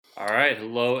All right,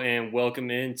 hello and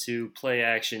welcome into Play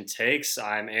Action Takes.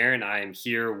 I'm Aaron. I am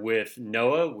here with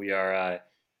Noah. We are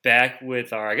back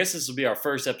with I guess this will be our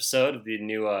first episode of the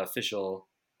new official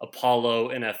Apollo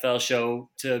NFL show.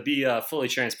 To be fully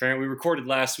transparent, we recorded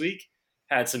last week,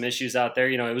 had some issues out there.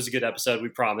 It was a good episode, we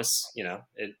promise.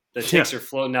 The Yeah. takes are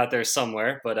floating out there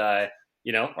somewhere, but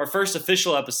our first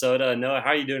official episode. Noah,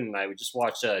 how are you doing tonight? We just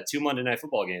watched two Monday Night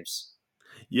Football games.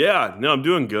 Yeah, no, I'm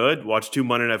doing good. Watched two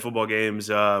Monday Night Football games.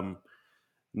 Not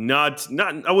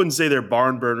I wouldn't say they're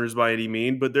barn burners by any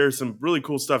mean, but there's some really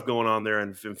cool stuff going on there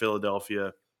in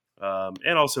Philadelphia.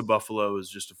 And also Buffalo is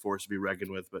just a force to be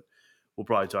reckoned with, but we'll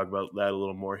probably talk about that a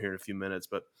little more here in a few minutes.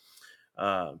 But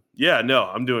yeah, no,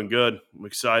 I'm doing good. I'm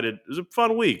excited. It was a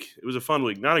fun week.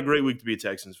 Not a great week to be a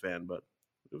Texans fan, but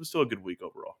it was still a good week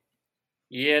overall.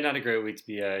 Yeah, not a great week to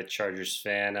be a Chargers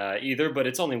fan either, but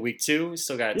it's only week two. We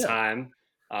still got Yeah. time.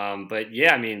 But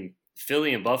yeah, I mean,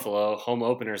 Philly and Buffalo, home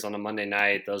openers on a Monday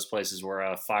night, those places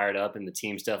were fired up, and the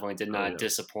teams definitely did Oh, not yeah.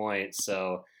 disappoint.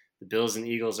 So the Bills and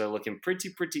Eagles are looking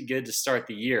pretty good to start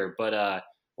the year. But I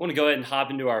want to go ahead and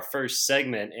hop into our first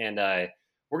segment, and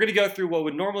we're going to go through what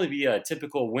would normally be a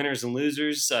typical winners and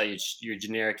losers, your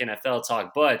generic NFL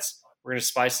talk, but we're going to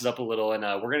spice it up a little, and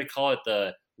we're going to call it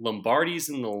the Lombardis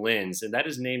and the Lins, and that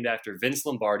is named after Vince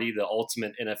Lombardi, the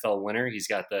ultimate NFL winner. He's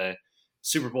got the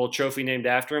Super Bowl trophy named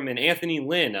after him, and Anthony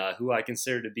Lynn, who I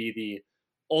consider to be the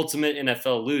ultimate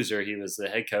NFL loser. He was the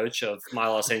head coach of my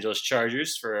Los Angeles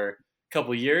Chargers for a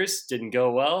couple years. Didn't go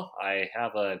well. I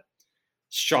have a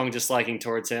strong disliking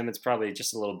towards him. It's probably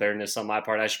just a little bitterness on my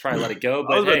part. I should probably let it go,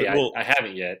 but hey, I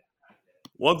haven't yet.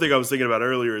 One thing I was thinking about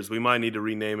earlier is we might need to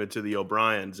rename it to the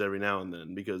O'Briens every now and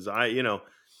then because I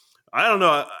don't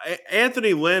know.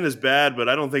 Anthony Lynn is bad, but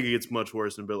I don't think it gets much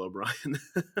worse than Bill O'Brien.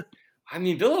 I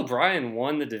mean, Bill O'Brien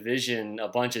won the division a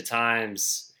bunch of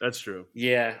times. That's true.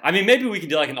 Yeah, I mean, maybe we could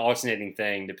do like an alternating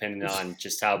thing depending on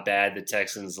just how bad the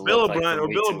Texans Bill look. O'Brien like or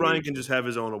Bill O'Brien can just have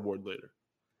his own award later.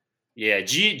 Yeah,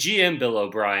 GM Bill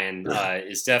O'Brien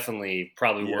is definitely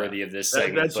probably worthy of this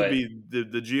segment. That should be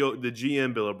the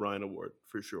GM Bill O'Brien award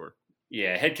for sure.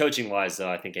 Yeah, head coaching wise,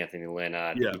 though, I think Anthony Lynn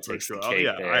takes for sure. the cake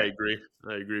there.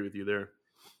 I agree with you there.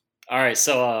 All right,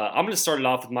 so I'm going to start it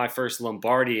off with my first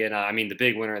Lombardi, and I mean the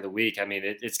big winner of the week. I mean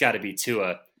it's got to be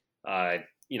Tua.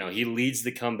 He leads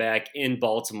the comeback in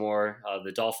Baltimore.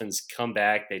 The Dolphins come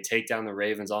back; they take down the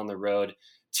Ravens on the road.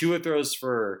 Tua throws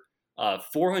for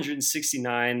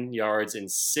 469 yards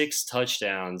and 6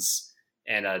 touchdowns,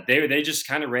 and they just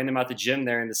kind of ran him out the gym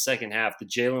there in the second half. The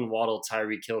Jalen Waddle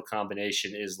Tyreek Hill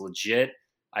combination is legit.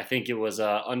 I think it was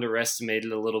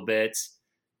underestimated a little bit.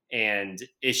 And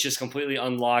it's just completely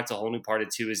unlocked a whole new part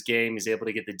to his game. He's able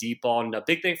to get the deep ball. And a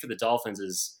big thing for the Dolphins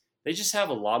is they just have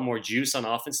a lot more juice on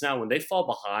offense now. When they fall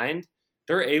behind,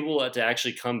 they're able to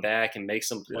actually come back and make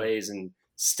some plays and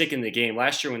stick in the game.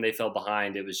 Last year when they fell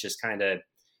behind, it was just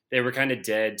they were kind of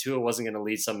dead. Tua wasn't going to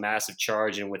lead some massive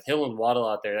charge. And with Hill and Waddle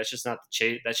out there, that's just not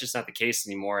the case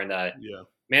anymore. And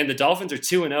man, the Dolphins are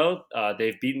 2-0.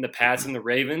 They've beaten the Pats and the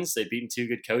Ravens. They've beaten two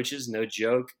good coaches, no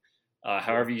joke.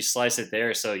 However you slice it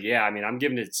there. So, yeah, I mean, I'm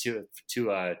giving it to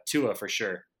Tua for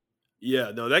sure. Yeah,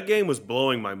 no, that game was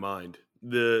blowing my mind.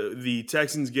 The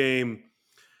Texans game,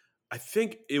 I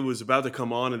think it was about to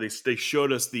come on, and they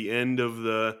showed us the end of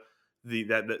the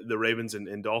Ravens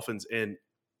and Dolphins, and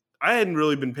I hadn't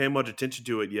really been paying much attention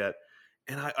to it yet.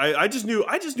 And I just knew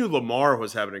Lamar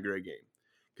was having a great game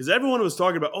because everyone was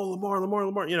talking about, Lamar,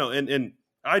 and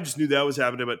I just knew that was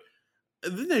happening. But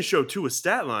then they showed Tua's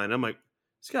stat line. I'm like,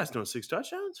 this guy's throwing 6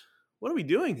 touchdowns? What are we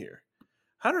doing here?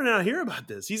 How did I not hear about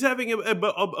this? He's having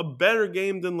a better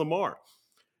game than Lamar.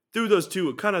 Threw those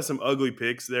two, kind of some ugly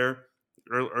picks there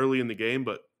early in the game.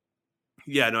 But,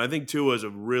 yeah, no, I think Tua is a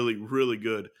really, really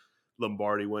good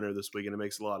Lombardi winner this week, and it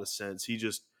makes a lot of sense. He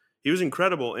was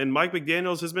incredible. And Mike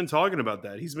McDaniels has been talking about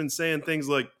that. He's been saying things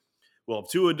like, well,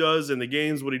 if Tua does in the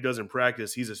games what he does in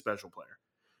practice, he's a special player.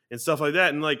 And stuff like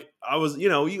that, and like I was,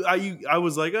 I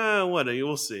was like, what?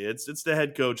 We'll see. It's the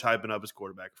head coach hyping up his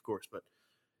quarterback, of course, but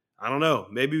I don't know.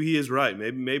 Maybe he is right.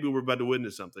 Maybe we're about to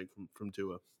witness something from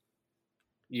Tua.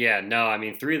 Yeah, no, I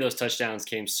mean 3 of those touchdowns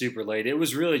came super late. It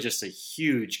was really just a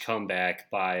huge comeback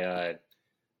by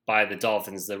the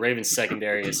Dolphins. The Ravens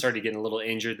secondary started getting a little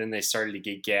injured, then they started to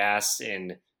get gassed,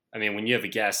 and I mean, when you have a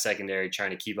gas secondary trying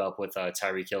to keep up with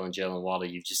Tyreek Hill and Jalen Waddle,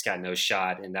 you've just got no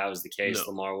shot, and that was the case.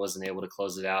 No. Lamar wasn't able to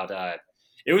close it out.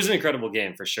 It was an incredible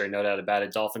game for sure, no doubt about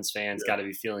it. Dolphins fans got to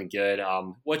be feeling good.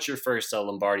 What's your first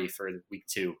Lombardi for week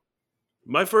 2?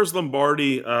 My first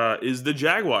Lombardi is the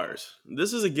Jaguars.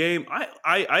 This is a game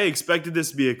I expected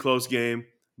this to be a close game,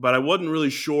 but I wasn't really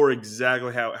sure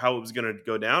exactly how it was going to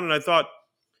go down, and I thought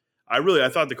I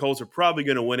thought the Colts are probably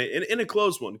going to win it in a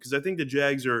close one because I think the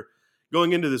Jags are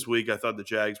going into this week. I thought the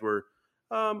Jags were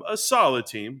a solid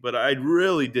team, but I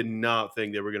really did not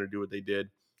think they were going to do what they did.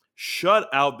 Shut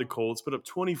out the Colts, put up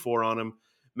 24 on them.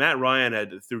 Matt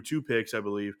Ryan threw 2 picks, I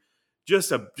believe.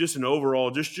 Just an overall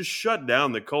just shut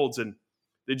down the Colts, and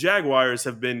the Jaguars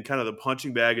have been kind of the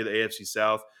punching bag of the AFC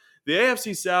South. The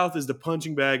AFC South is the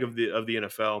punching bag of the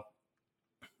NFL,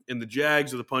 and the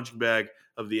Jags are the punching bag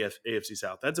of the AFC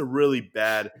South. That's a really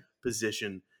bad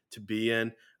position to be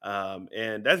in,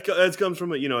 and that comes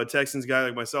from a Texans guy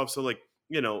like myself. So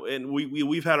and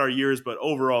we've had our years, but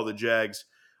overall the Jags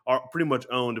are pretty much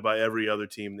owned by every other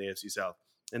team in the AFC South.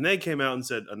 And they came out and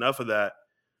said, enough of that.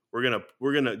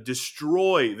 We're gonna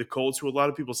destroy the Colts, who a lot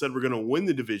of people said were gonna win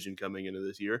the division coming into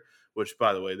this year. Which,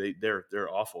 by the way, they're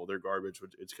awful. They're garbage.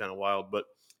 It's kind of wild. But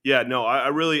yeah, no,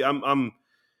 I'm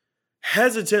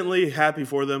hesitantly happy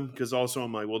for them because also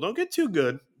I'm like, well, don't get too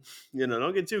good,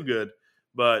 don't get too good.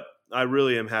 But I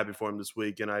really am happy for them this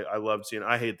week, and I love seeing.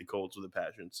 I hate the Colts with a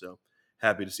passion, so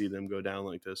happy to see them go down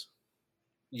like this.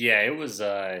 Yeah, it was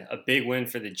a big win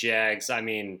for the Jags. I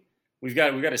mean, we've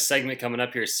got a segment coming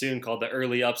up here soon called the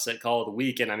Early Upset Call of the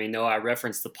Week, and I mean, no, I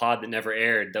referenced the pod that never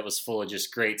aired that was full of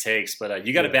just great takes, but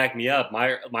you got to back me up.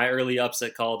 My Early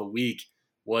Upset Call of the Week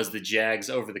was the Jags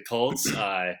over the Colts.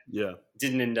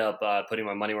 Didn't end up putting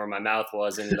my money where my mouth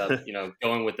was. Ended up,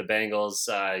 going with the Bengals.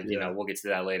 We'll get to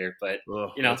that later, but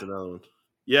that's another one.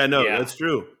 Yeah, no, that's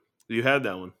true. You had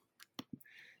that one.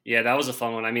 Yeah, that was a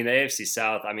fun one. I mean, the AFC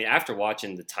South, after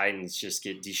watching the Titans just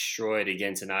get destroyed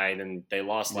again tonight, and they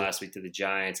lost last week to the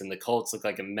Giants, and the Colts look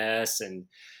like a mess, and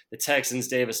the Texans,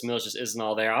 Davis Mills just isn't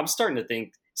all there. I'm starting to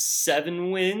think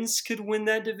 7 wins could win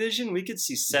that division. We could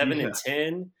see 7 and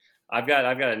 10. I've got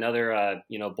another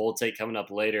bold take coming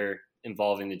up later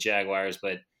involving the Jaguars,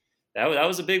 but that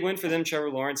was a big win for them.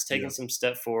 Trevor Lawrence taking some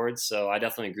step forward, so I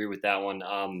definitely agree with that one.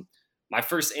 My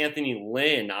first Anthony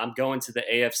Lynn, I'm going to the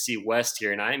AFC West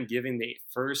here, and I am giving the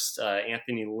first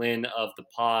Anthony Lynn of the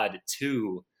pod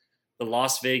to the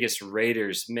Las Vegas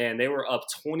Raiders. Man, they were up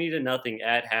 20-0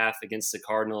 at half against the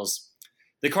Cardinals.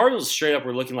 The Cardinals straight up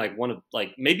were looking like one of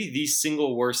maybe the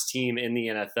single worst team in the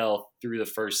NFL through the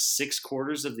first 6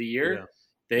 quarters of the year. Yeah.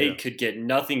 They could get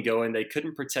nothing going. They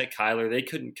couldn't protect Kyler. They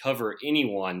couldn't cover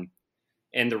anyone.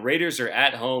 And the Raiders are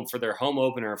at home for their home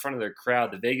opener in front of their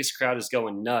crowd. The Vegas crowd is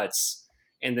going nuts.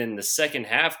 And then the second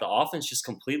half, the offense just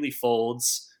completely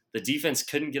folds. The defense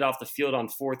couldn't get off the field on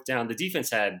 4th down. The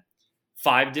defense had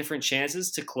 5 different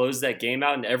chances to close that game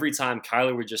out. And every time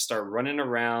Kyler would just start running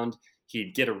around,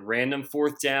 he'd get a random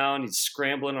 4th down. He'd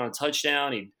scramble in on a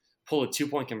touchdown. He'd pull a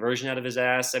 2-point conversion out of his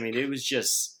ass. I mean, it was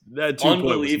just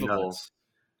unbelievable.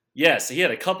 Yes, he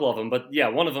had a couple of them, but yeah,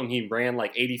 one of them he ran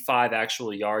 85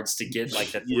 actual yards to get the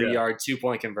 3-yard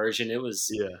 2-point conversion. It was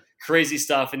crazy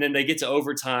stuff. And then they get to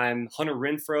overtime. Hunter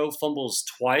Renfrow fumbles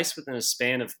twice within a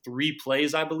span of 3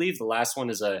 plays, I believe. The last one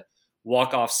is a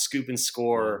walk-off scoop and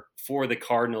score for the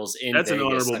Cardinals in Vegas. That's an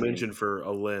honorable mention for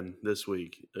a Lynn this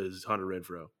week is Hunter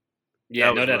Renfrow.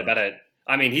 Yeah, no doubt about it.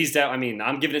 I mean,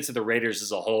 I'm giving it to the Raiders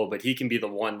as a whole, but he can be the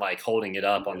one holding it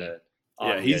up on the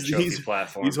trophy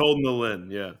platform. He's holding the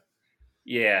Lynn,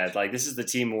 Yeah, this is the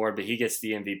team award, but he gets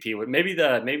the MVP. Maybe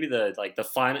the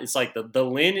final. It's the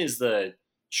Lynn is the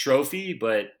trophy,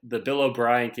 but the Bill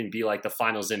O'Brien can be the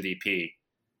Finals MVP,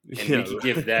 and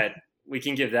we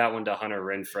can give that one to Hunter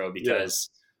Renfrow because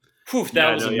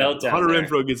that was a meltdown. Hunter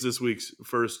Renfrow gets this week's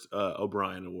first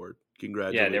O'Brien award.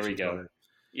 Congratulations! Yeah, there we go. Hunter.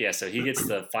 Yeah, so he gets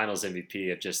the Finals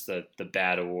MVP of just the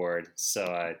bad award.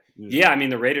 So,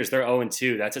 the Raiders, they're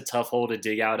 0-2. That's a tough hole to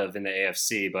dig out of in the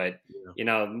AFC. But,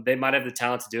 they might have the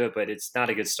talent to do it, but it's not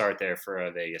a good start there for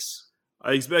Vegas.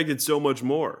 I expected so much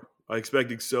more. From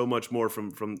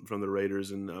the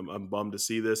Raiders, and I'm bummed to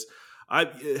see this.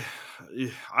 I've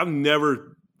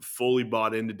never fully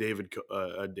bought into Derek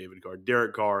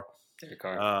Carr.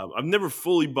 I've never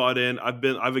fully bought in.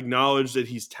 I've acknowledged that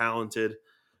he's talented.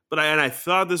 But I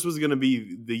thought this was going to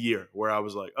be the year where I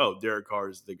was like, oh, Derek Carr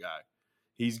is the guy.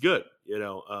 He's good.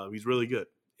 He's really good.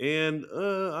 And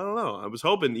I don't know. I was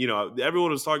hoping,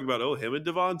 everyone was talking about, him and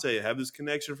Devontae have this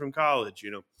connection from college,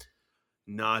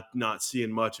 not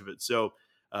seeing much of it. So,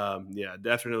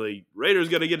 definitely Raiders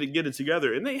got to get it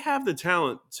together. And they have the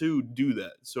talent to do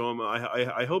that. So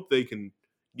I hope they can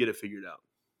get it figured out.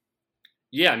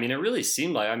 Yeah, it really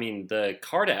seemed the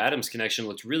Carr to Adams connection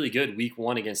looked really good week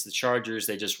 1 against the Chargers.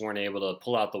 They just weren't able to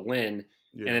pull out the win.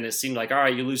 Yeah. And then it seemed all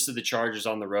right, you lose to the Chargers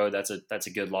on the road. That's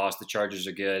a good loss. The Chargers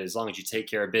are good as long as you take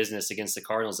care of business against the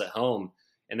Cardinals at home.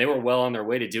 And they were well on their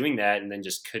way to doing that and then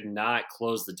just could not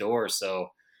close the door.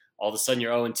 So all of a sudden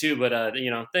you're 0-2. But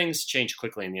things change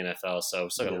quickly in the NFL, so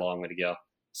still got a Yeah. long way to go.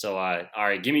 So all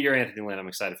right, give me your Anthony Lynn. I'm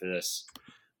excited for this.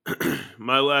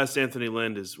 My last Anthony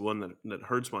Lynn is one that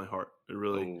hurts my heart.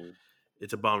 Oh,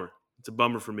 It's a bummer. It's a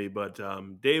bummer for me. But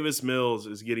Davis Mills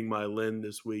is getting my Lynn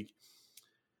this week.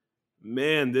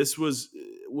 Man, this was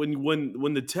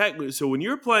when the Tech. So when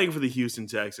you're playing for the Houston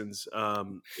Texans,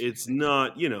 it's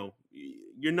not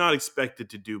you're not expected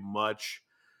to do much,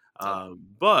 nope.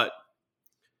 but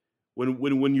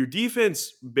when your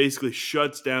defense basically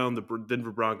shuts down the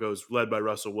Denver Broncos, led by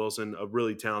Russell Wilson, a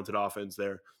really talented offense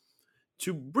there,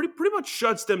 to pretty much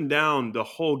shuts them down the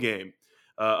whole game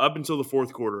up until the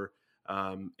fourth quarter,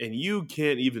 and you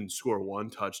can't even score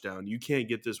one touchdown. You can't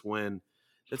get this win.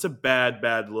 That's a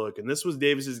bad look. And this was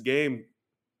Davis's game.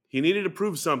 He needed to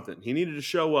prove something. He needed to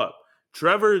show up.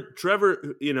 Trevor,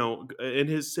 in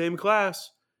his same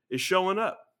class, is showing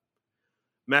up.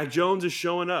 Mac Jones is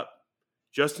showing up.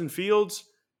 Justin Fields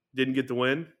didn't get the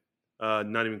win,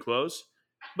 not even close.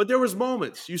 But there was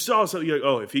moments you saw something like,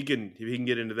 oh, if he can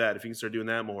get into that, if he can start doing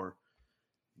that more.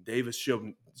 Davis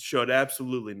showed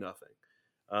absolutely nothing.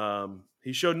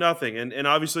 He showed nothing, and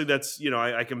obviously that's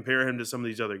I compare him to some of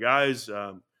these other guys,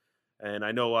 and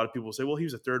I know a lot of people say, well, he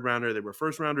was a third rounder, they were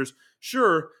first rounders,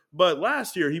 sure, but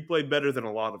last year he played better than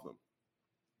a lot of them.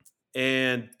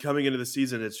 And coming into the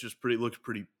season, it's just looked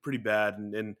pretty bad,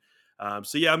 and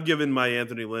so yeah, I'm giving my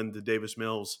Anthony Lynn to Davis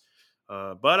Mills,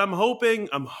 but I'm hoping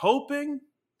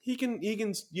he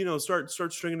can start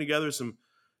stringing together some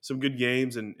good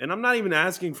games, and I'm not even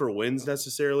asking for wins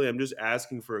necessarily. I'm just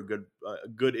asking for a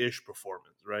good-ish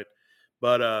performance, right?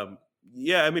 But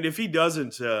yeah, I mean, if he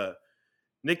doesn't,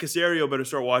 Nick Caserio better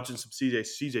start watching some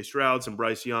CJ Stroud, some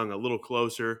Bryce Young a little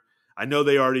closer. I know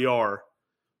they already are,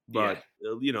 Yeah.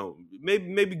 but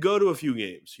maybe go to a few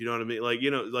games. You know what I mean?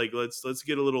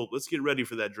 Let's get ready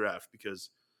for that draft, because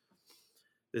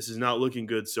this is not looking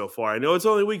good so far. I know it's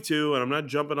only week 2, and I'm not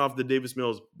jumping off the Davis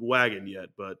Mills wagon yet,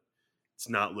 but it's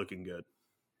not looking good.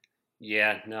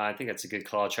 Yeah, no, I think that's a good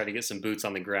call. Try to get some boots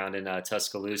on the ground in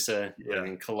Tuscaloosa, Yeah.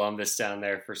 in Columbus down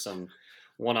there for some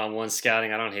one-on-one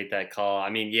scouting. I don't hate that call. I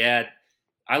mean, yeah,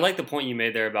 I like the point you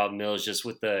made there about Mills, just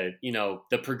with the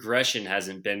progression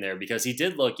hasn't been there, because he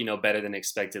did look, better than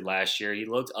expected last year. He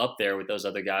looked up there with those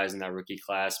other guys in that rookie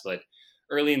class, but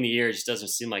early in the year, it just doesn't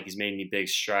seem like he's made any big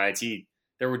strides.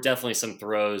 There were definitely some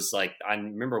throws, like I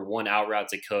remember one out route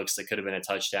to Cooks that could have been a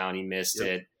touchdown. He missed Yep.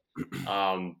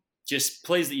 it. Just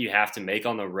plays that you have to make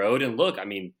on the road. And look, I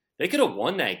mean, they could have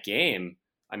won that game.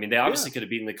 I mean, they obviously Yeah. could have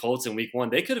beaten the Colts in week 1.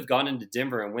 They could have gone into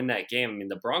Denver and win that game. I mean,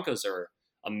 the Broncos are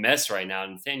a mess right now.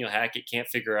 Nathaniel Hackett can't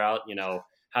figure out,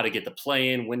 how to get the play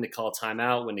in, when to call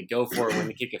timeout, when to go for it, when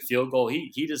to kick a field goal.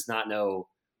 He does not know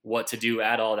what to do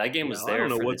at all. That game Yeah, was I there don't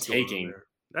know for the what's going on taking. there.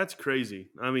 That's crazy.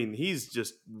 I mean,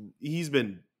 he's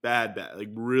been bad, like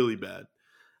really bad.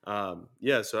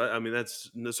 Yeah, so I mean, that's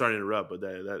sorry to interrupt, but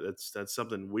that's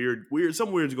something weird.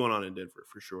 Something weird's going on in Denver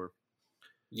for sure.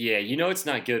 Yeah, it's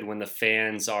not good when the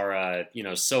fans are,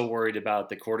 so worried about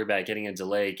the quarterback getting a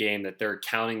delay game that they're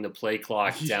counting the play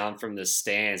clock down from the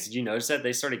stands. Did you notice that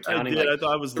they started I counting did. like I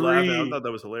thought I was laughing. I three? thought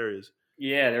that was hilarious.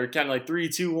 Yeah, they were kind of like 3,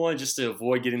 2, 1 just to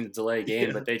avoid getting the delay game,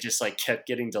 Yeah, but they just like kept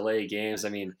getting delay games. I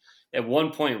mean, at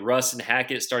one point, Russ and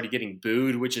Hackett started getting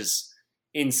booed, which is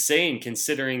insane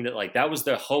considering that like that was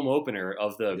the home opener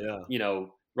of the yeah,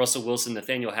 Russell Wilson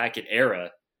Nathaniel Hackett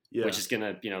era, which yeah. is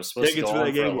gonna supposed to Tickets go for that on for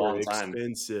a game were long time.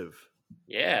 expensive.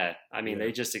 Yeah, I mean, Yeah,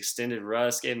 they just extended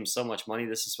Russ, gave him so much money.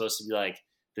 This is supposed to be like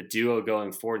the duo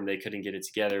going forward, and they couldn't get it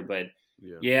together. But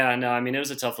yeah. yeah, no, I mean, it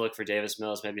was a tough look for Davis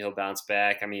Mills. Maybe he'll bounce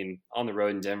back. I mean, on the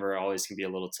road in Denver always can be a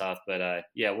little tough, but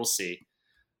yeah, we'll see.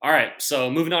 All right,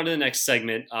 so moving on to the next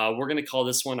segment, we're going to call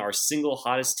this one our single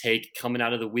hottest take coming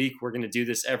out of the week. We're going to do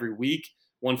this every week.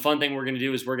 One fun thing we're going to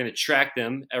do is we're going to track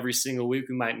them every single week.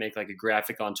 We might make like a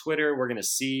graphic on Twitter. We're going to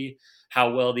see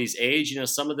how well these age.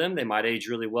 Some of them, they might age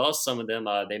really well. Some of them,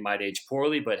 they might age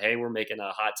poorly. But hey, we're making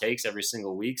hot takes every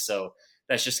single week. So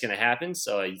that's just going to happen.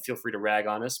 So you feel free to rag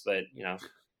on us. But,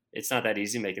 it's not that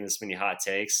easy making this many hot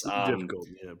takes. Pretty difficult.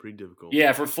 Yeah, pretty difficult.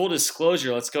 Yeah, for full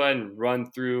disclosure, let's go ahead and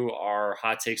run through our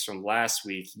hot takes from last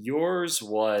week. Yours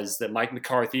was that Mike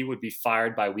McCarthy would be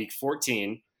fired by week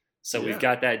 14. So Yeah. we've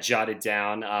got that jotted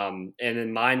down. And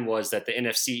then mine was that the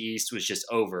NFC East was just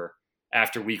over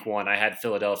after week 1. I had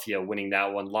Philadelphia winning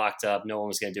that one, locked up. No one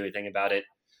was going to do anything about it.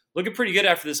 Looking pretty good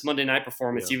after this Monday night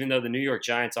performance, Yeah. even though the New York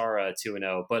Giants are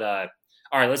 2-0. But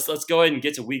all right, let's go ahead and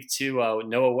get to week 2.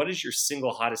 Noah, what is your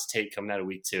single hottest take coming out of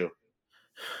week 2?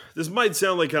 This might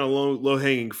sound like kind of low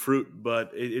hanging fruit,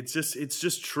 but it's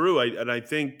just true. I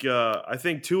think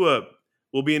Tua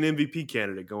will be an MVP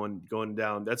candidate going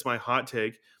down. That's my hot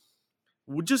take.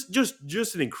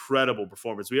 Just an incredible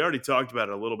performance. We already talked about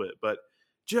it a little bit, but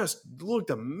just looked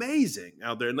amazing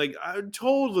out there. And like,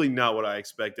 totally not what I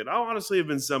expected. I honestly have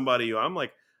been somebody who I'm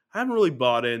like, I haven't really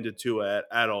bought into Tua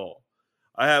at all.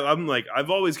 I'm like, I've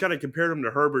always kind of compared him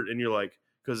to Herbert, and you're like,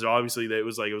 because obviously it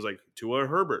was like Tua or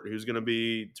Herbert, who's going to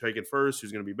be taken first,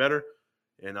 who's going to be better,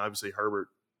 and obviously Herbert,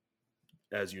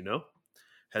 as you know,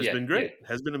 has Yeah, been yeah. great,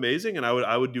 has been amazing, and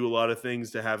I would do a lot of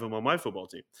things to have him on my football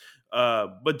team.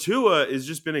 But Tua has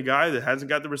just been a guy that hasn't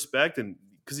got the respect, and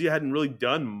because he hadn't really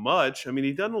done much. I mean,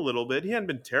 he'd done a little bit. He hadn't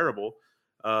been terrible,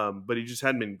 but he just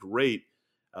hadn't been great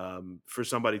for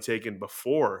somebody taken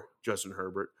before Justin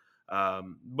Herbert.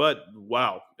 But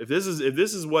wow, if this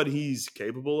is what he's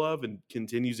capable of and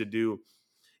continues to do,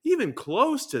 even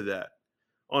close to that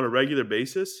on a regular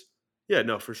basis, yeah,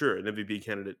 no, for sure, an MVP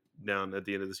candidate down at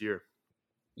the end of this year.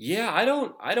 Yeah, I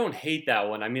don't hate that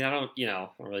one. I mean, I don't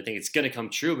really think it's going to come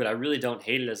true, but I really don't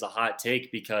hate it as a hot take Yeah,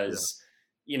 because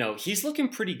he's looking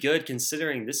pretty good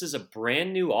considering this is a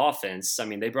brand new offense. I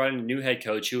mean, they brought in a new head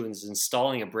coach who is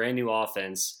installing a brand new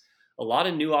offense, a lot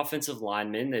of new offensive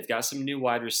linemen. They've got some new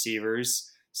wide receivers.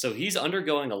 So he's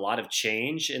undergoing a lot of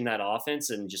change in that offense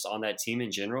and just on that team in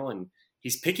general. And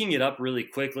he's picking it up really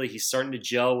quickly. He's starting to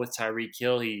gel with Tyreek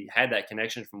Hill. He had that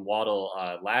connection from Waddle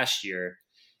last year,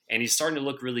 and he's starting to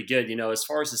look really good. As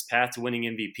far as his path to winning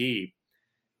MVP,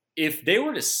 if they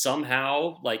were to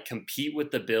somehow like compete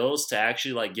with the Bills to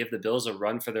actually like give the Bills a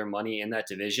run for their money in that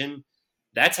division,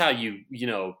 that's how you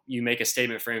make a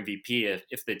statement for MVP.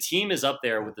 If the team is up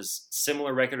there with a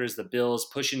similar record as the Bills,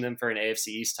 pushing them for an AFC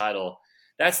East title,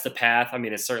 that's the path. I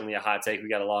mean, it's certainly a hot take. We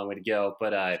got a long way to go,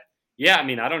 but yeah, I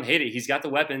mean, I don't hate it. He's got the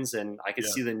weapons, and I could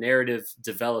yeah, see the narrative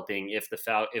developing if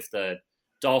the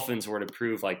Dolphins were to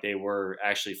prove like they were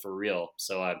actually for real.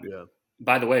 So yeah.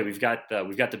 by the way, we've got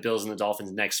the Bills and the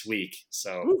Dolphins next week,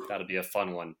 so Whew. that'll be a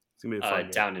fun one It's gonna be a fun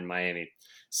game. down in Miami.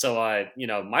 So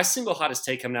my single hottest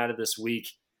take coming out of this week,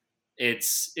 it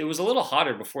was a little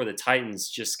hotter before the Titans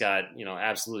just got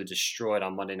absolutely destroyed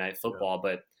on Monday Night Yeah, Football,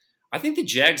 but I think the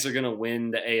Jags are going to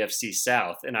win the AFC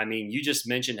South. And I mean, you just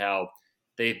mentioned how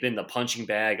they've been the punching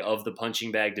bag of the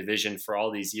punching bag division for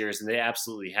all these years, and they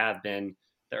absolutely have been.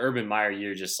 The Urban Meyer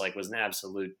year just like was an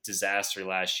absolute disaster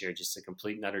last year, just a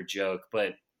complete and utter joke.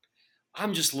 But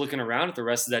I'm just looking around at the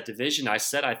rest of that division. I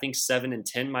said I think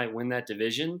 7-10 might win that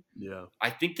division. yeah, I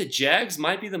think the Jags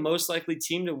might be the most likely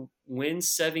team to win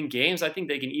 7 games. I think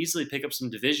they can easily pick up some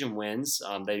division wins.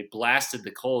 They blasted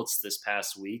the Colts this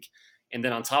past week. And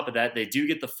then on top of that, they do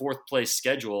get the fourth place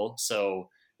schedule. So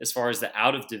as far as the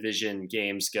out of division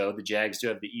games go, the Jags do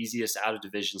have the easiest out of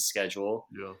division schedule.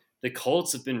 yeah, The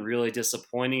Colts have been really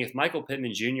disappointing. If Michael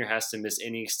Pittman Jr. has to miss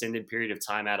any extended period of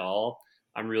time at all,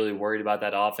 I'm really worried about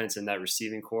that offense and that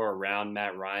receiving core around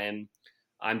Matt Ryan.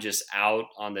 I'm just out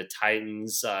on the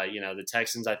Titans. The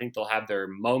Texans, I think they'll have their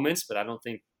moments, but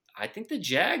I think the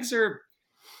Jags are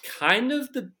kind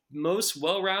of the most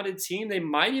well-rounded team. They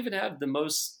might even have the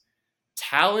most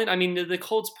talent. I mean, the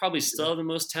Colts probably yeah. still have the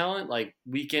most talent, like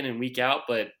week in and week out,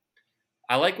 but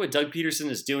I like what Doug Peterson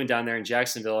is doing down there in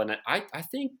Jacksonville, and I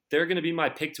think they're going to be my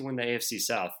pick to win the AFC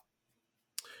South.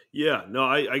 Yeah, no,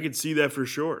 I could see that for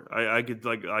sure. I could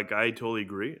like I totally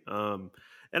agree. And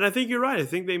I think you're right. I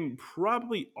think they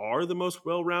probably are the most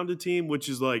well-rounded team, which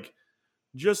is like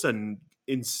just an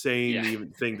insane Yeah,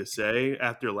 even thing to say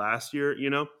after last year, you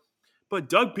know. But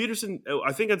Doug Peterson,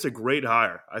 I think that's a great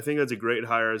hire. I think that's a great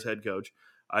hire as head coach.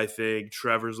 I think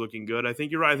Trevor's looking good. I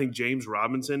think you're right. I think James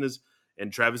Robinson is and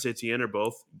Travis Etienne are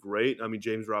both great. I mean,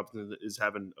 James Robinson is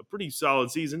having a pretty solid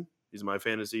season. He's my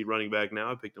fantasy running back now.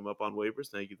 I picked him up on waivers.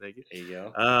 Thank you, thank you. there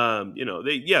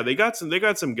you go. They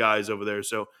got some guys over there.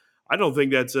 So I don't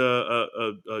think that's I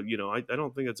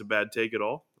don't think that's a bad take at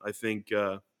all. I think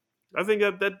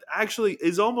that actually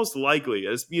is almost likely,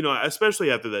 as especially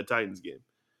after that Titans game.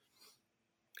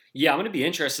 Yeah, I'm going to be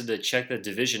interested to check the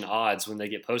division odds when they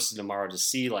get posted tomorrow to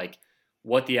see like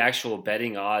what the actual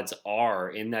betting odds are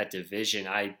in that division.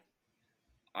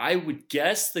 I would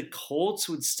guess the Colts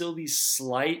would still be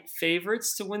slight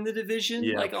favorites to win the division,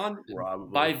 Yeah, like on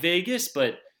probably. by Vegas,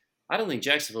 but I don't think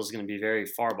Jacksonville is going to be very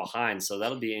far behind. So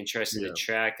that'll be interesting to Yeah.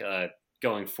 track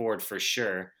going forward for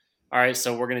sure. All right,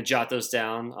 so we're going to jot those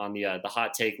down on the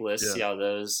hot take list. Yeah. See how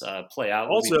those play out.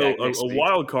 We'll be Also, back a next week.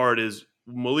 wild card is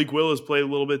Malik Willis played a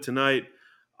little bit tonight.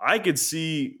 I could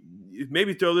see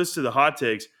maybe throw this to the hot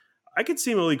takes. I could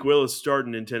see Malik Willis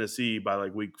starting in Tennessee by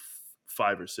like week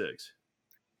 5 or 6.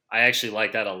 I actually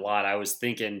like that a lot. I was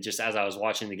thinking just as I was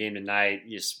watching the game tonight,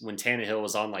 just when Tannehill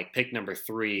was on like pick number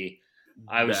 3,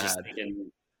 I was just Bad.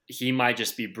 thinking he might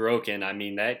just be broken. I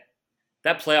mean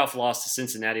that playoff loss to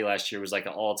Cincinnati last year was like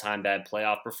an all-time bad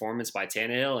playoff performance by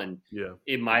Tannehill, and Yeah.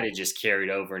 it might have just carried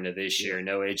over into this Yeah. year.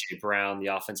 No AJ Brown, the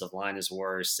offensive line is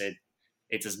worse.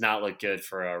 It does not look good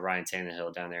for Ryan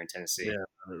Tannehill down there in Tennessee. Yeah.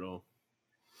 I don't know.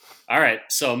 All right,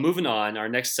 so moving on, our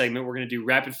next segment, we're going to do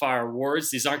rapid fire awards.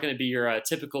 These aren't going to be your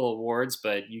typical awards,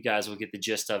 but you guys will get the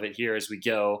gist of it here as we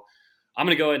go. I'm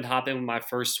going to go ahead and hop in with my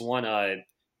first one.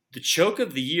 The Choke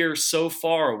of the Year So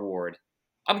Far award.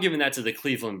 I'm giving that to the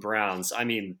Cleveland Browns. I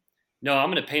mean, no,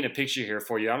 I'm going to paint a picture here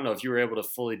for you. I don't know if you were able to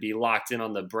fully be locked in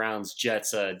on the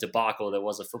Browns-Jets debacle that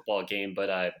was a football game,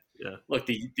 but Yeah. look,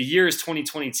 the year is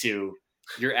 2022.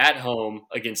 You're at home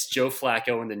against Joe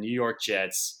Flacco and the New York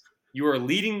Jets. You are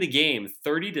leading the game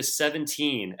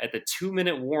 30-17 at the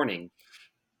 2-minute warning.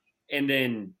 And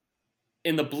then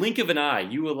in the blink of an eye,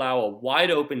 you allow a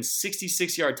wide open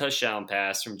 66-yard touchdown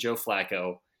pass from Joe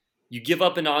Flacco. You give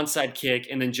up an onside kick,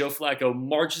 and then Joe Flacco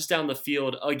marches down the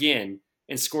field again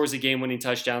and scores a game-winning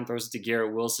touchdown, throws it to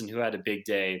Garrett Wilson, who had a big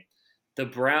day. The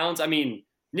Browns, I mean,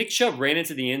 Nick Chubb ran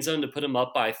into the end zone to put him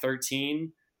up by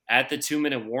 13 at the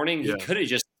 2-minute warning. Yeah. He could have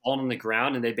just fallen on the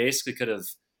ground, and they basically could have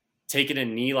taken a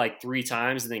knee like 3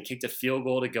 times and then kicked a field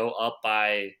goal to go up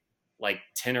by like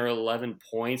 10 or 11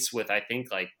 points with, I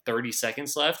think, like 30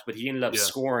 seconds left. But he ended up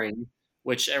scoring,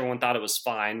 which everyone thought it was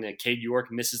fine. Cade York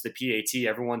misses the PAT.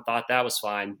 Everyone thought that was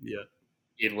fine. Yeah.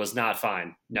 It was not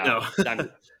fine. No. I mean,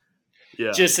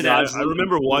 Yeah. just an I absolute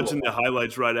remember watching the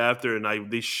highlights right after,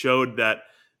 and they showed that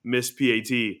missed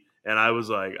PAT, and I was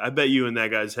like, I bet you in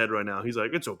that guy's head right now, he's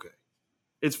like, it's okay.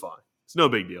 It's fine. It's no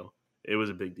big deal. It was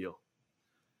a big deal.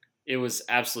 It was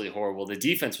absolutely horrible. The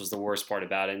defense was the worst part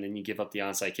about it, and then you give up the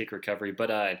onside kick recovery.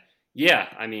 But, yeah,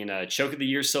 I mean, Choke of the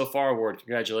Year So Far award.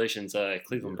 Congratulations,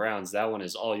 Cleveland Browns. That one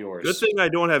is all yours. Good thing I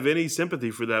don't have any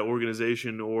sympathy for that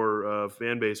organization or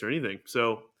fan base or anything.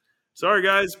 So, sorry,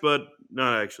 guys, but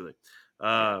not actually.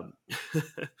 My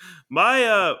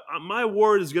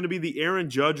award is going to be the Aaron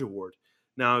Judge Award.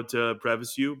 Now, to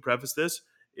preface this,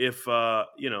 if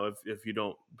you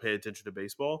don't pay attention to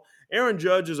baseball, Aaron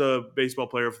Judge is a baseball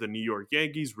player for the New York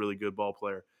Yankees, really good ball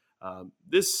player.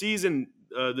 This season,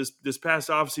 this past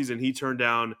offseason, he turned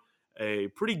down a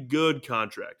pretty good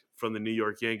contract from the New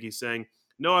York Yankees, saying,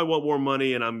 "No, I want more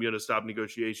money, and I'm going to stop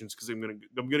negotiations because I'm going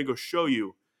to go show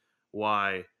you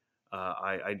why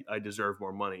I deserve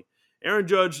more money." Aaron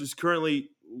Judge is currently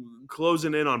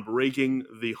closing in on breaking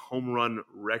the home run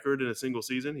record in a single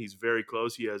season. He's very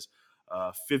close. He has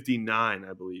 59,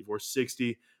 I believe, or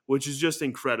 60, which is just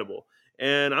incredible.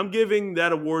 And I'm giving the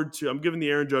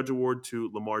Aaron Judge Award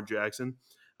to Lamar Jackson.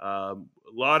 A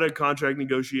lot of contract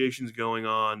negotiations going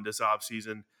on this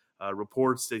offseason.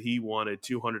 Reports that he wanted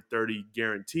 230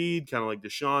 guaranteed, kind of like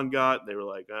Deshaun got. They were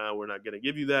like, we're not going to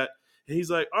give you that. And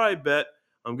he's like, all right, bet.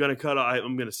 I'm going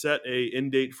to set a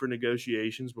end date for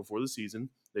negotiations before the season.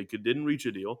 They didn't reach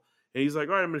a deal. And he's like,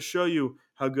 all right, I'm going to show you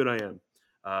how good I am.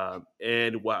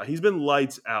 And wow, he's been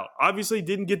lights out. Obviously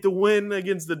didn't get the win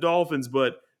against the Dolphins,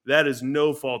 but that is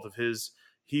no fault of his.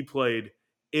 He played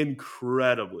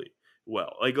incredibly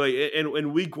well. Like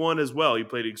in week 1 as well, he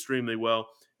played extremely well.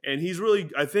 And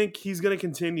I think he's going to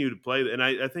continue to play. And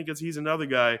I think he's another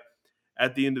guy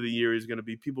at the end of the year.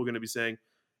 People are going to be saying,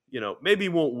 maybe he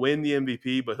won't win the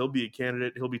MVP, but he'll be a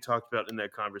candidate. He'll be talked about in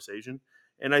that conversation.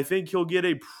 And I think he'll get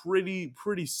a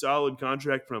pretty solid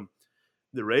contract from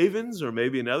the Ravens or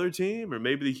maybe another team, or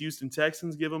maybe the Houston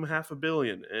Texans give him $500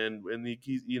 million, and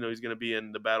he's going to be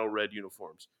in the battle red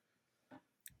uniforms.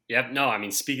 Yep. No, I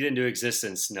mean, speak it into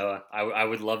existence, Noah. I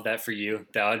would love that for you.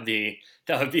 That would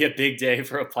be a big day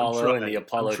for Apollo and the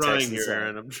Apollo Texans. Here,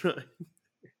 Aaron. I'm trying.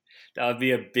 That would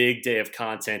be a big day of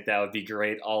content. That would be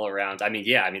great all around. I mean,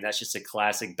 yeah, that's just a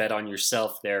classic bet on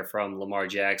yourself there from Lamar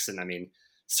Jackson. I mean,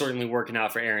 certainly working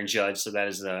out for Aaron Judge, so that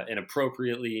is an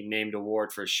appropriately named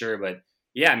award for sure. But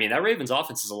yeah, that Ravens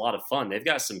offense is a lot of fun. They've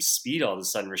got some speed all of a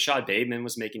sudden. Rashad Bateman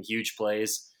was making huge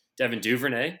plays. Devin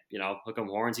Duvernay, hook 'em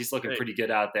horns. He's looking pretty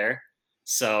good out there.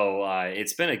 So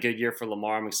it's been a good year for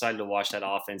Lamar. I'm excited to watch that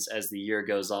offense as the year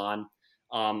goes on.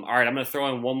 All right, I'm going to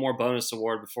throw in one more bonus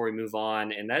award before we move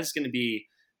on, and that is going to be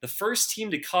the first team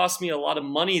to cost me a lot of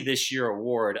money this year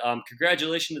award.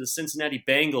 Congratulations to the Cincinnati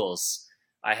Bengals.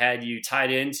 I had you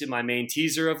tied into my main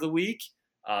teaser of the week,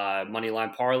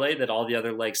 Moneyline Parlay, that all the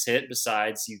other legs hit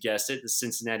besides, you guessed it, the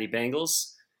Cincinnati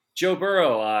Bengals. Joe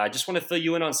Burrow, I just want to fill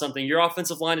you in on something. Your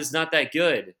offensive line is not that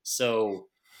good, so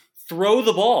throw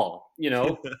the ball.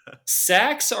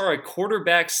 Sacks are a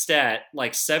quarterback stat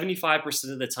like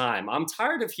 75% of the time. I'm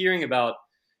tired of hearing about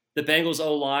the Bengals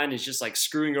O-line is just like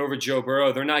screwing over Joe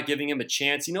Burrow. They're not giving him a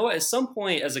chance. At some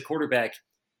point as a quarterback,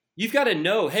 you've got to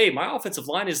know, hey, my offensive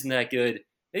line isn't that good.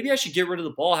 maybe I should get rid of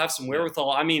the ball, have some Yeah.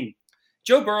 wherewithal. I mean,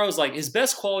 Joe Burrow's like his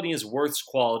best quality, his worst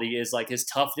quality is like his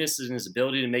toughness and his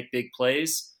ability to make big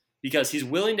plays because he's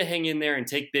willing to hang in there and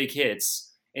take big hits.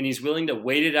 And he's willing to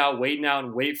wait it out,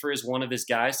 and wait for one of his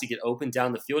guys to get open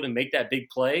down the field and make that big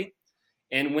play.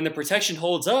 And when the protection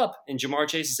holds up and Jamar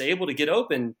Chase is able to get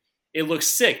open, it looks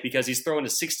sick because he's throwing a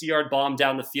 60-yard bomb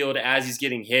down the field as he's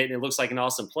getting hit, and it looks like an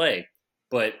awesome play.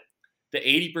 But the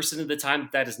 80% of the time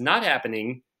that is not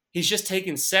happening, he's just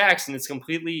taking sacks, and it's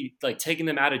completely like taking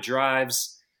them out of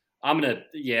drives. I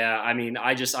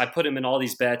put him in all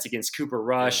these bets against Cooper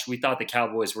Yeah. Rush. We thought the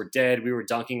Cowboys were dead. We were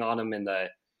dunking on him in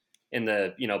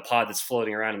the pod that's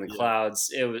floating around in the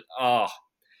clouds. It was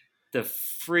the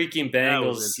freaking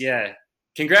Bengals. Yeah.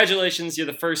 Congratulations, you're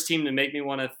the first team to make me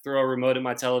want to throw a remote at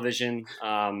my television.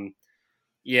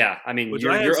 Yeah, I mean, Which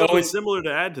you're I had you're something 0. similar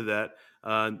to add to that.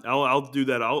 I'll do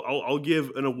that. I'll give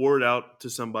an award out to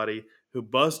somebody who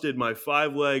busted my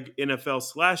 5-leg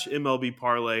NFL/MLB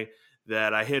parlay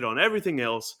that I hit on everything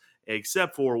else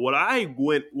except for what I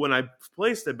went when I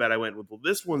placed the bet. I went with, well,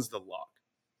 this one's the lock.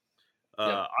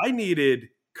 Yep. I needed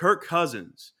Kirk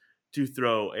Cousins to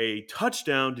throw a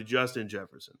touchdown to Justin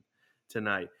Jefferson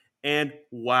tonight, and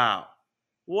wow,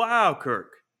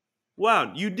 Kirk.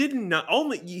 Wow, he didn't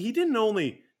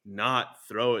only not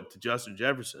throw it to Justin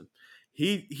Jefferson.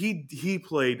 He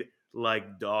played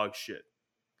like dog shit.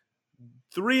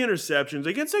 3 interceptions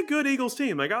against a good Eagles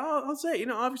team. Like I'll say,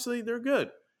 obviously they're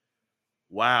good.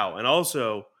 Wow, and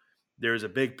also there's a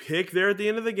big pick there at the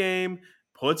end of the game.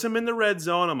 Puts him in the red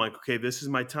zone. I'm like, okay, this is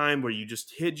my time where you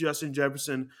just hit Justin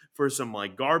Jefferson for some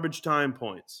like garbage time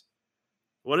points.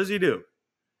 What does he do?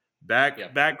 Back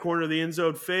corner of the end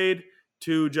zone fade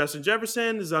to Justin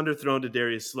Jefferson is underthrown to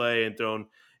Darius Slay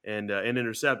and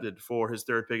intercepted for his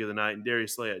 3rd pick of the night, and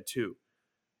Darius Slay had 2.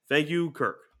 Thank you,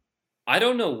 Kirk. I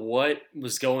don't know what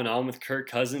was going on with Kirk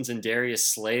Cousins and Darius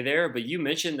Slay there, but you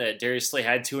mentioned that Darius Slay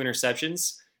had 2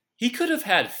 interceptions. He could have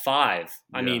had 5.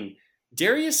 Yeah. I mean,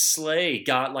 Darius Slay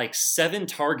got like 7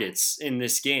 targets in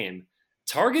this game.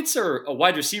 Targets are a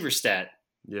wide receiver stat.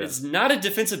 Yeah. It's not a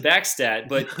defensive back stat,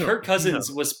 but Kirk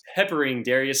Cousins was peppering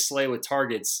Darius Slay with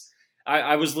targets.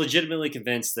 I was legitimately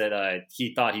convinced that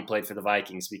he thought he played for the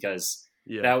Vikings because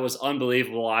that was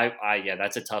unbelievable.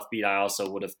 That's a tough beat. I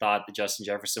also would have thought that Justin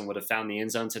Jefferson would have found the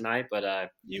end zone tonight,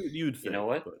 but you'd think, you know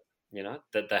what?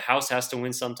 The house has to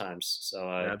win sometimes. So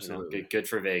absolutely. good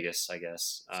for Vegas, I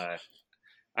guess.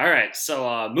 All right,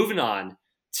 so moving on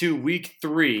to week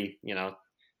 3.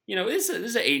 This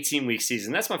is an 18-week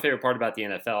season. That's my favorite part about the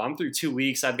NFL. I'm through 2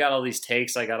 weeks. I've got all these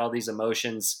takes. I got all these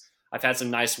emotions. I've had some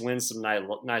nice wins, some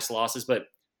nice losses, but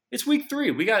it's week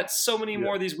 3. We got so many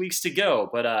more of these weeks to go.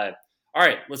 But all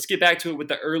right, let's get back to it with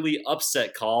the early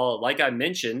upset call. Like I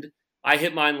mentioned, I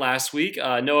hit mine last week.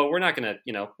 Noah, we're not gonna,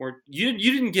 you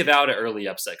didn't give out an early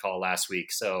upset call last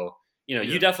week, so.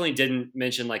 You definitely didn't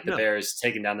mention like the Bears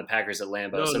taking down the Packers at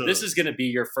Lambeau. This is going to be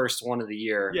your first one of the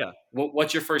year. Yeah.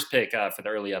 What's your first pick for the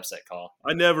early upset call?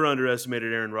 I never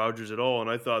underestimated Aaron Rodgers at all, and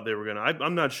I thought they were going to.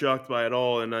 I'm not shocked by it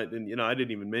all, and I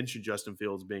didn't even mention Justin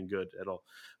Fields being good at all.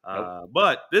 Nope.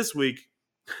 But this week,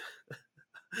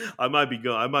 I might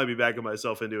be backing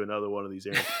myself into another one of these.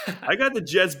 Aaron, I got the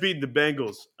Jets beating the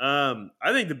Bengals.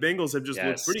 I think the Bengals have just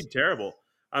looked pretty terrible.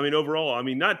 I mean, overall,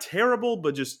 not terrible,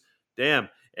 but just damn.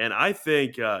 And I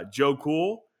think Joe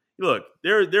Cool. Look,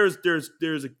 there's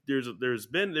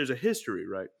a history,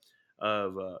 right,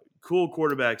 of cool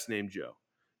quarterbacks named Joe.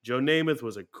 Joe Namath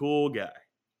was a cool guy.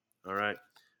 All right,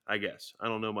 I guess I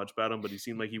don't know much about him, but he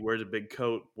seemed like he wears a big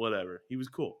coat. Whatever, he was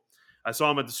cool. I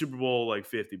saw him at the Super Bowl like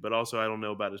 50, but also I don't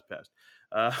know about his past.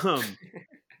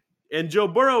 And Joe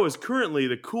Burrow is currently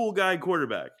the cool guy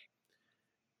quarterback,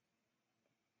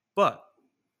 but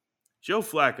Joe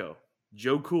Flacco,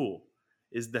 Joe Cool,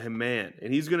 is the man,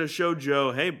 and he's going to show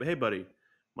Joe, hey, buddy,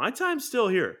 my time's still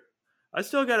here. I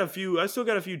still got a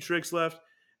few tricks left,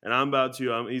 and I'm about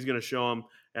to. He's going to show him,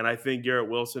 and I think Garrett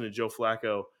Wilson and Joe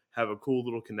Flacco have a cool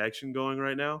little connection going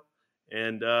right now.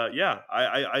 And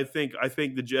I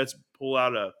think the Jets pull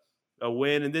out a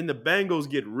win, and then the Bengals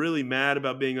get really mad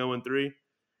about being 0-3,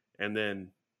 and then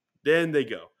they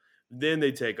go. Then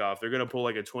they take off. They're going to pull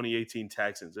like a 2018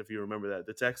 Texans, if you remember that.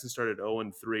 The Texans started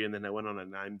 0-3, and then they went on a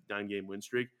nine-game win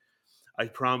streak. I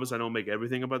promise I don't make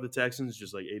everything about the Texans,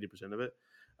 just like 80% of it.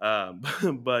 I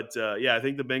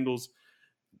think the Bengals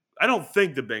 – I don't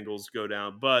think the Bengals go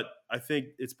down, but I think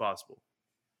it's possible.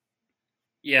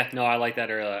 Yeah, no, I like that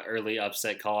early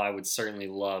upset call. I would certainly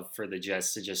love for the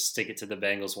Jets to just stick it to the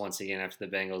Bengals once again after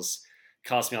the Bengals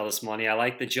cost me all this money. I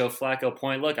like the Joe Flacco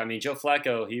point. Look, Joe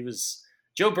Flacco,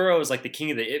 Joe Burrow is like the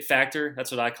king of the it factor.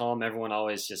 That's what I call him. Everyone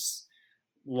always just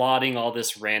lauding all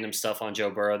this random stuff on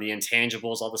Joe Burrow, the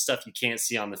intangibles, all the stuff you can't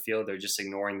see on the field. They're just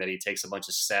ignoring that he takes a bunch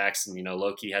of sacks and,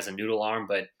 Loki has a noodle arm.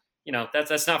 But,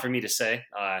 that's not for me to say.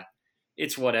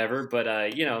 It's whatever. But,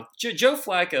 Joe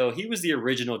Flacco, he was the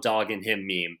original dog in him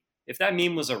meme. If that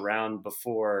meme was around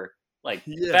before, like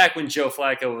Yeah. back when Joe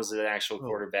Flacco was an actual Oh,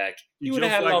 quarterback, he would Joe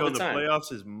have had it all Flacco the in the time.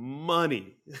 playoffs is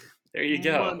money. There you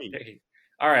go. Money.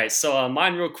 All right, so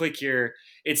mine real quick here.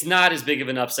 It's not as big of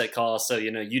an upset call, so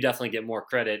you definitely get more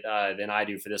credit than I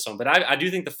do for this one. But I do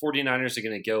think the 49ers are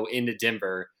going to go into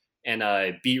Denver and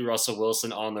beat Russell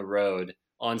Wilson on the road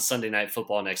on Sunday Night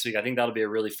Football next week. I think that'll be a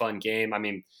really fun game. I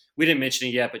mean, we didn't mention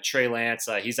it yet, but Trey Lance,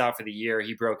 he's out for the year.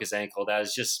 He broke his ankle. That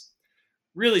is just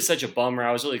really such a bummer.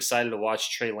 I was really excited to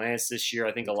watch Trey Lance this year.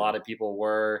 I think Me a lot too. of people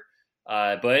were,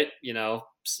 but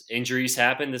injuries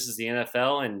happen. This is the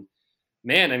NFL, and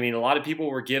man, I mean, a lot of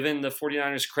people were giving the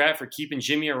 49ers crap for keeping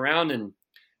Jimmy around. And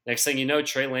next thing you know,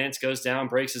 Trey Lance goes down,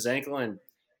 breaks his ankle, and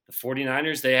the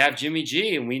 49ers, they have Jimmy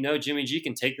G. And we know Jimmy G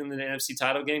can take them to the NFC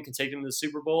title game, can take them to the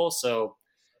Super Bowl. So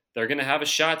they're going to have a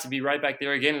shot to be right back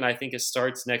there again. And I think it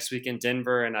starts next week in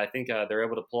Denver. And I think they're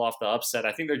able to pull off the upset.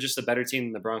 I think they're just a better team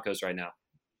than the Broncos right now.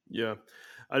 Yeah,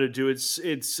 I do too.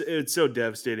 It's so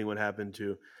devastating what happened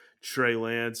to Trey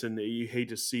Lance, and you hate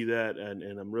to see that. And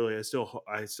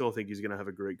I still think he's going to have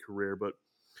a great career. But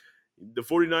the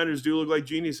 49ers do look like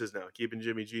geniuses now, keeping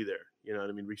Jimmy G there. You know what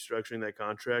I mean? Restructuring that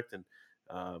contract, and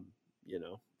um, you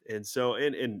know, and so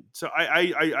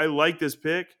I like this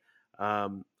pick.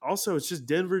 Also, it's just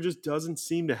Denver just doesn't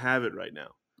seem to have it right now,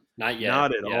 Not yet.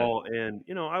 not at Yeah. all. And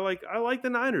I like the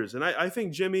Niners, and I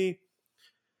think Jimmy.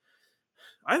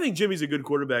 I think Jimmy's a good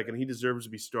quarterback, and he deserves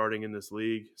to be starting in this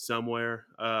league somewhere.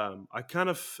 I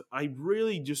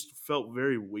really just felt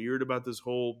very weird about this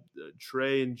whole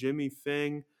Trey and Jimmy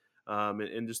thing,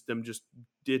 and just them just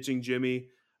ditching Jimmy.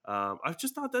 I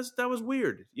just thought that was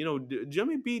weird.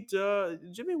 Jimmy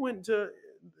went to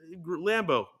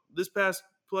Lambeau this past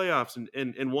playoffs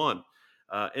and won,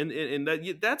 and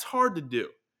that's hard to do,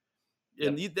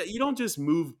 and Yep. you don't just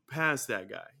move past that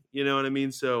guy. You know what I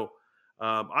mean? So.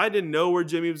 I didn't know where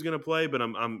Jimmy was going to play, but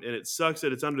and it sucks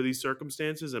that it's under these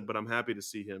circumstances. But I'm happy to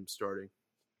see him starting.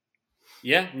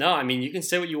 Yeah, no, I mean, you can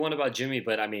say what you want about Jimmy,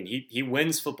 but I mean, he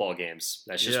wins football games.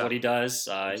 That's just Yeah, what he does,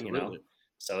 absolutely.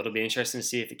 So it'll be interesting to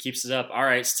see if it keeps it up. All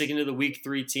right, sticking to the week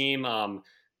 3 team.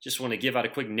 Just want to give out a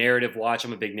quick narrative watch.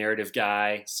 I'm a big narrative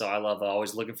guy, so I love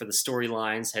always looking for the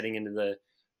storylines heading into the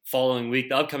following week,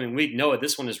 the upcoming week. Noah,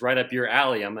 this one is right up your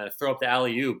alley. I'm going to throw up the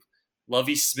alley oop.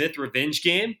 Lovey Smith revenge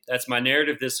game. That's my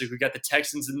narrative this week. We got the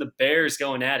Texans and the Bears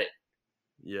going at it.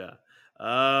 Yeah.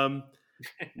 No.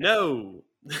 Nope,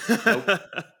 No.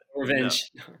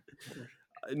 revenge.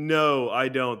 No, I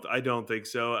don't. I don't think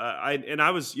so.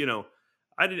 I was,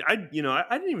 I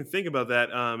didn't even think about that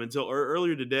until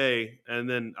earlier today, and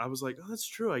then I was like, oh, that's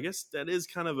true. I guess that is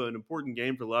kind of an important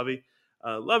game for Lovey.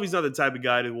 Lovey's not the type of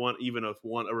guy to want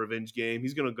a revenge game.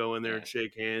 He's going to go in there Yeah. and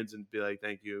shake hands and be like,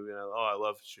 "Thank you." Oh, I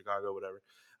love Chicago, whatever.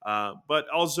 But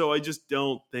also, I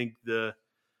don't think the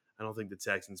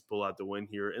Texans pull out the win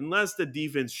here unless the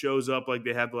defense shows up like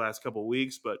they have the last couple of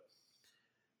weeks. But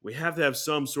we have to have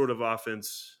some sort of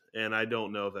offense, and I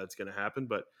don't know if that's going to happen.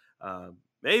 But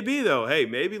maybe though, hey,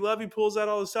 maybe Lovey pulls out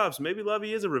all the stops. Maybe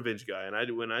Lovey is a revenge guy, and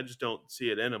I just don't see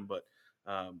it in him.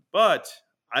 But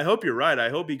I hope you're right. I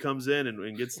hope he comes in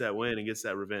and gets that win and gets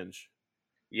that revenge.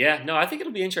 Yeah, no, I think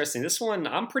it'll be interesting. This one,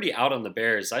 I'm pretty out on the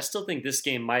Bears. I still think this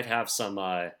game might have some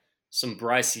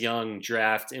Bryce Young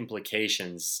draft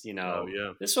implications. Oh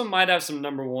yeah, This one might have some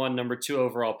number 1, number 2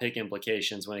 overall pick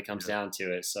implications when it comes yeah, down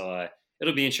to it. So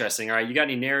it'll be interesting. All right, you got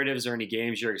any narratives or any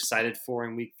games you're excited for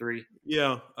in week 3?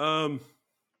 yeah.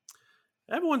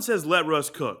 Everyone says let Russ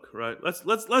cook, right? Let's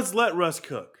let Russ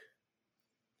cook.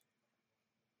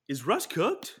 Is Russ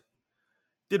cooked?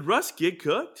 Did Russ get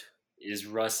cooked? Is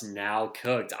Russ now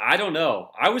cooked? I don't know.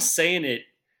 I was saying it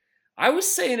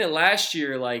last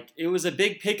year, like it was a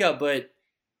big pickup, but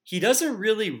he doesn't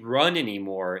really run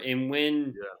anymore. And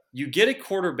when Yeah, you get a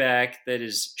quarterback that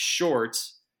is short,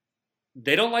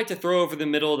 they don't like to throw over the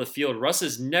middle of the field. Russ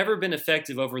has never been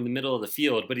effective over in the middle of the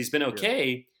field, but he's been yeah,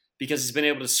 okay because he's been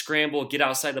able to scramble, get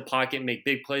outside the pocket, make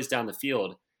big plays down the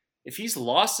field. If he's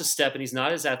lost a step and he's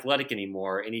not as athletic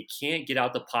anymore and he can't get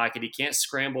out the pocket, he can't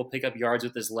scramble, pick up yards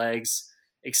with his legs,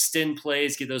 extend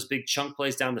plays, get those big chunk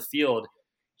plays down the field,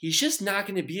 he's just not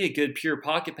going to be a good pure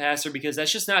pocket passer because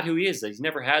that's just not who he is. He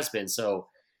never has been. So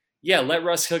yeah, let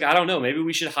Russ cook. I don't know. Maybe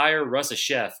we should hire Russ a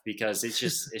chef because it's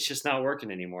just not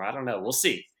working anymore. I don't know. We'll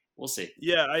see. We'll see.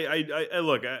 yeah. I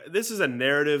look. This is a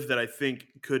narrative that I think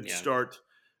could Yeah. start,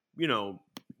 you know,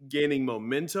 gaining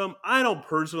momentum. I don't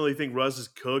personally think Russ is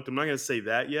cooked. I'm not going to say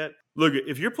that yet. Look,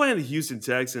 if you're playing the Houston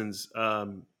Texans,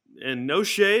 and no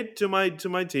shade to my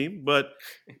team, but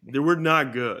we're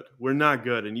not good. We're not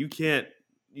good, and you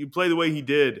play the way he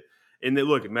did. And then,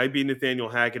 look, it might be Nathaniel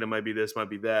Hackett, it might be this, might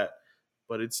be that,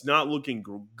 but it's not looking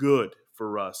good for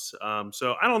Russ.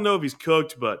 So I don't know if he's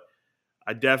cooked, but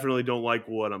I definitely don't like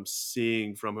what I'm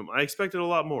seeing from him. I expected a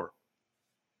lot more.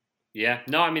 Yeah,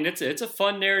 no, I mean it's a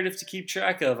fun narrative to keep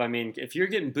track of. I mean, if you're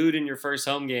getting booed in your first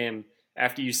home game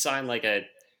after you sign like a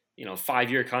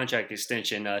 5-year contract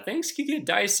extension, things can get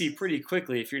dicey pretty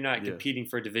quickly if you're not Yeah, competing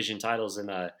for division titles and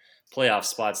playoff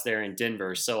spots there in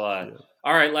Denver. So, yeah,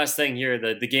 all right, last thing here,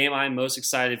 the game I'm most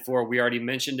excited for. We already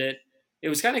mentioned it. It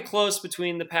was kind of close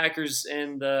between the Packers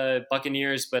and the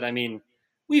Buccaneers, but I mean,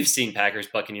 we've seen Packers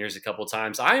Buccaneers a couple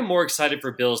times. I am more excited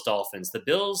for Bills Dolphins. The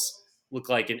Bills look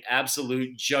like an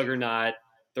absolute juggernaut.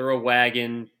 They're a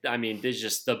wagon. I mean,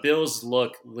 the Bills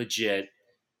look legit.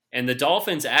 And the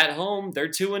Dolphins at home, they're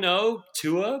 2-0.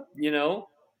 Tua,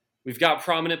 we've got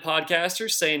prominent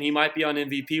podcasters saying he might be on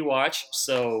MVP watch.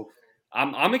 So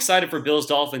I'm excited for Bills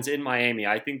Dolphins in Miami.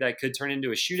 I think that could turn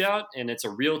into a shootout, and it's a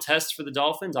real test for the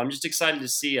Dolphins. I'm just excited to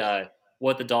see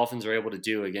what the Dolphins are able to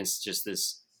do against just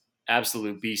this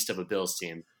absolute beast of a Bills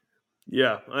team.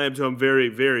 yeah. I am too. I'm very,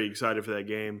 very excited for that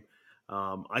game.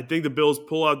 I think the Bills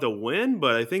pull out the win,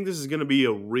 but I think this is going to be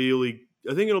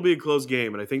I think it'll be a close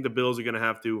game, and I think the Bills are going to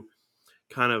have to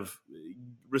kind of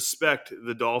respect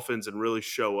the Dolphins and really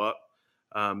show up.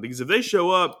 Because if they show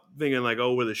up thinking like,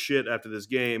 oh, we're the shit after this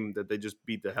game that they just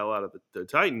beat the hell out of the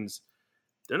Titans,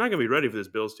 they're not going to be ready for this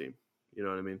Bills team. You know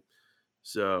what I mean?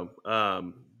 So,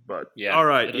 but Yeah. all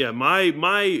right, yeah.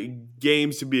 My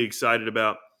games to be excited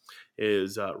about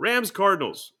is Rams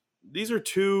Cardinals. These are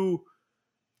two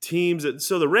teams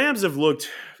so the Rams have looked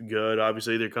good.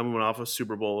 Obviously, they're coming off a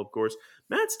Super Bowl, of course.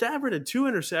 Matt Stafford had 2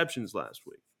 interceptions last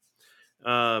week.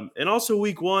 And also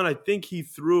week 1, I think he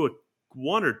threw a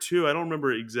 1 or 2. I don't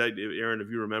remember exactly, Aaron, if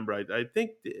you remember. I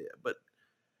think, but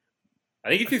I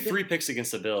think he threw 3 picks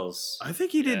against the Bills. I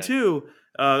think he did Yeah. too.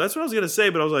 That's what I was gonna say,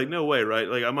 but I was like, no way, right?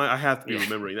 Like I have to be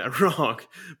remembering that wrong.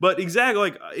 But exactly,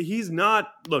 like he's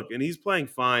not. Look, and he's playing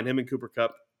fine. Him and Cooper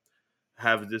Kupp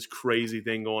have this crazy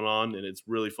thing going on, and it's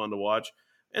really fun to watch.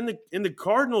 And the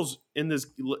Cardinals in this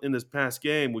past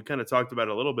game, we kind of talked about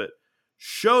it a little bit,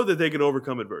 show that they can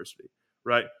overcome adversity,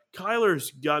 right?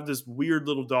 Kyler's got this weird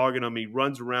little dog in him. He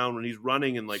runs around when he's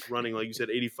running and like you said,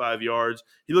 85 yards.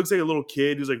 He looks like a little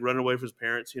kid who's like running away from his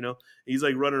parents, He's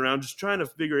like running around just trying to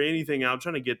figure anything out,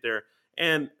 trying to get there.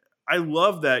 And I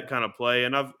love that kind of play.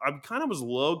 And I'm kind of was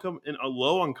low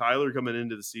on Kyler coming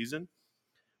into the season.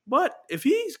 But if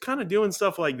he's kind of doing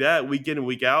stuff like that week in and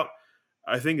week out,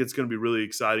 I think it's going to be really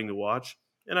exciting to watch.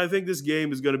 And I think this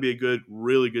game is going to be a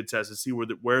really good test to see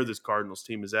where this Cardinals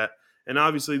team is at. And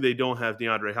obviously, they don't have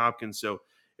DeAndre Hopkins. So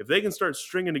if they can start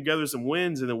stringing together some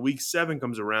wins and then week 7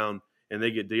 comes around and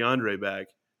they get DeAndre back,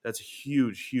 that's a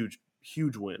huge, huge,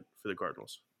 huge win for the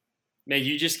Cardinals. Man,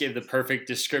 you just gave the perfect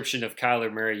description of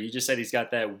Kyler Murray. You just said he's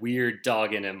got that weird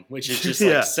dog in him, which is just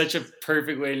like such a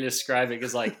perfect way to describe it.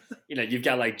 Because like, you've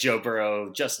got like Joe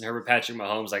Burrow, Justin Herbert, Patrick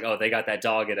Mahomes, like, oh, they got that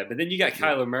dog in him. But then you got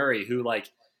Kyler Murray, who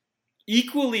like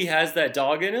equally has that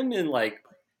dog in him, and like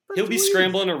he'll be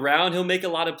scrambling around, he'll make a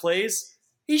lot of plays.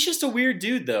 He's just a weird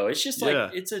dude, though. It's just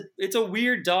like it's a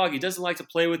weird dog. He doesn't like to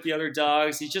play with the other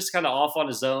dogs. He's just kind of off on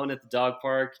his own at the dog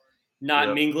park,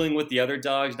 not mingling with the other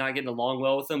dogs, not getting along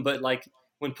well with them. But like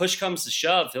when push comes to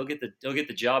shove, he'll get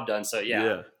the job done. So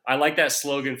yeah. I like that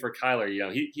slogan for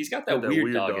Kyler. He's got that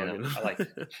weird dog in him. I like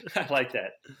I like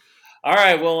that. All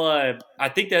right, well, I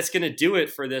think that's going to do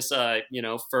it for this,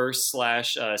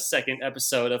 first/second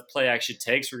episode of Play Action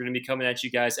Takes. We're going to be coming at you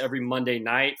guys every Monday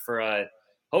night for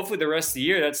hopefully the rest of the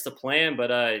year. That's the plan.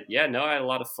 But I had a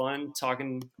lot of fun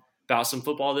talking about some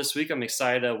football this week. I'm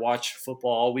excited to watch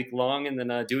football all week long and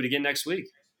then do it again next week.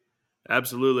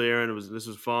 Absolutely, Aaron. This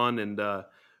was fun, and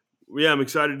I'm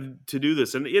excited to do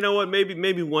this. And you know what?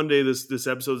 Maybe one day this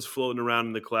episode is floating around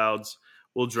in the clouds.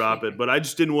 We'll drop it, but I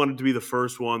just didn't want it to be the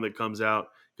first one that comes out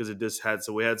because it just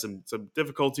we had some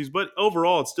difficulties. But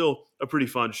overall, it's still a pretty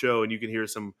fun show, and you can hear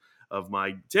some of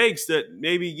my takes that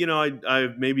maybe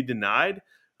I've maybe denied,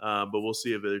 but we'll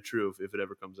see if they're true if it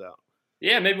ever comes out.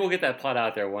 Yeah, maybe we'll get that plot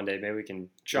out there one day. Maybe we can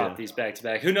drop these back to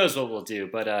back. Who knows what we'll do?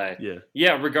 But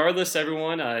regardless,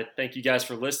 everyone, thank you guys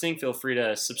for listening. Feel free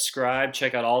to subscribe.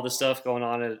 Check out all the stuff going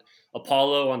on at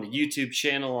Apollo on the YouTube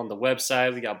channel, on the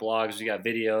website. We got blogs, we got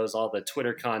videos, all the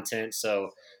Twitter content.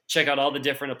 So check out all the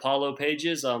different Apollo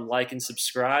pages. Like and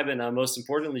subscribe, and most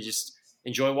importantly, just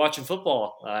enjoy watching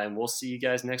football. And we'll see you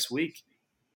guys next week.